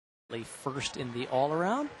First in the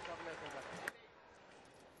all-around.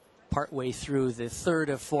 Partway through the third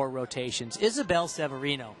of 4 rotations, Isabelle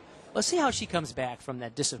Severino. Let's see how she comes back from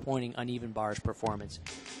that disappointing uneven bars performance.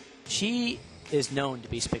 She is known to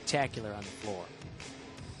be spectacular on the floor.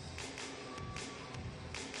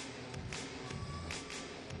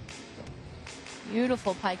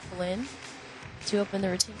 Beautiful pike full in to open the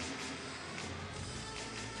routine.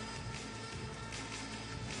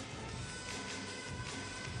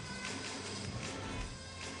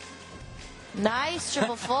 Nice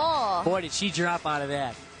triple full. Boy, did she drop out of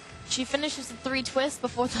that. She finishes the 3 twists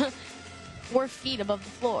before the 4 feet above the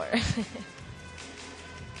floor.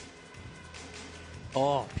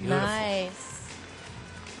 Oh, beautiful. Nice.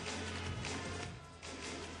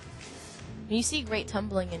 When you see great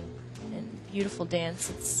tumbling and beautiful dance,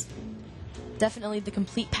 it's definitely the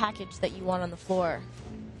complete package that you want on the floor.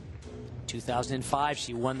 2005,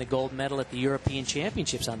 she won the gold medal at the European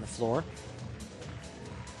Championships on the floor.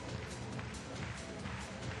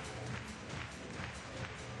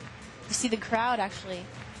 You see the crowd actually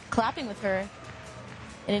clapping with her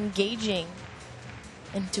and engaging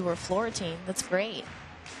into her floor routine. That's great.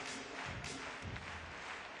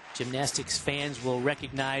 Gymnastics fans will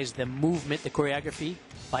recognize the movement, the choreography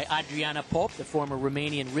by Adriana Pope, the former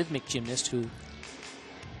Romanian rhythmic gymnast who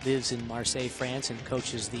lives in Marseille, France, and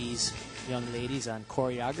coaches these young ladies on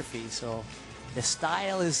choreography. So the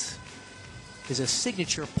style is a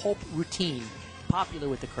signature Pope routine, popular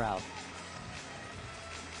with the crowd.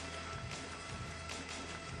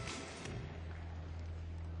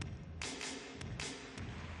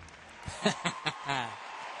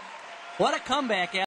 What a comeback.